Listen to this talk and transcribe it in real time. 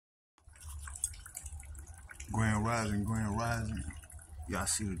Grand Rising, Grand Rising. Y'all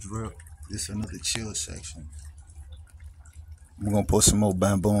see the drip? This is another chill section. We're gonna put some more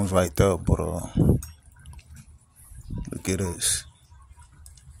bamboos right there, but look at this.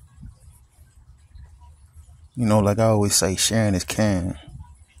 You know, like I always say, sharing is caring.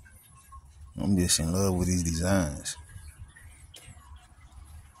 I'm just in love with these designs.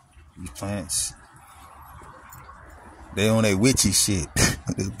 These plants, they on that witchy shit.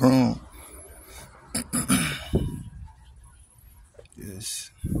 This broom.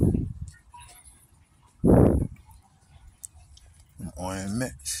 Yes.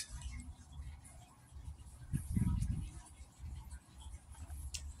 Ornaments.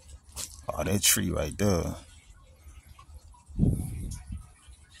 Oh, that tree right there.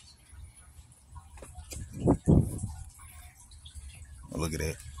 Oh, look at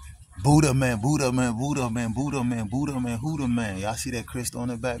that. Buddha man, Buddha man, Buddha man, Buddha man, Buddha man, Buddha man. Y'all see that crystal in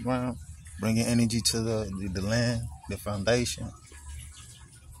the background? Bringing energy to the land, the foundation.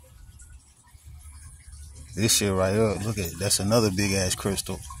 This shit right here, look at it. That's another big ass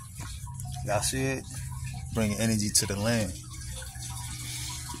crystal. Y'all see it? Bringing energy to the land.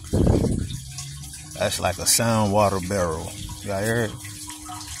 That's like a sound water barrel. Y'all hear it?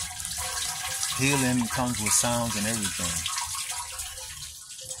 Healing comes with sounds and everything.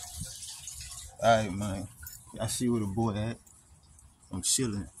 Alright, man. Y'all see where the boy at? I'm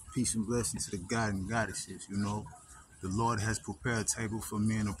chilling. Peace and blessings to the God and goddesses, you know. The Lord has prepared a table for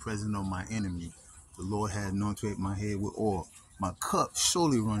me in the presence of my enemy. The Lord has anointed my head with oil. My cup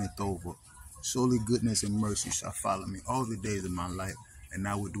surely runneth over. Surely goodness and mercy shall follow me all the days of my life, and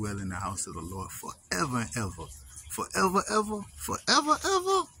I will dwell in the house of the Lord forever and ever. Forever, ever, forever,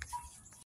 ever.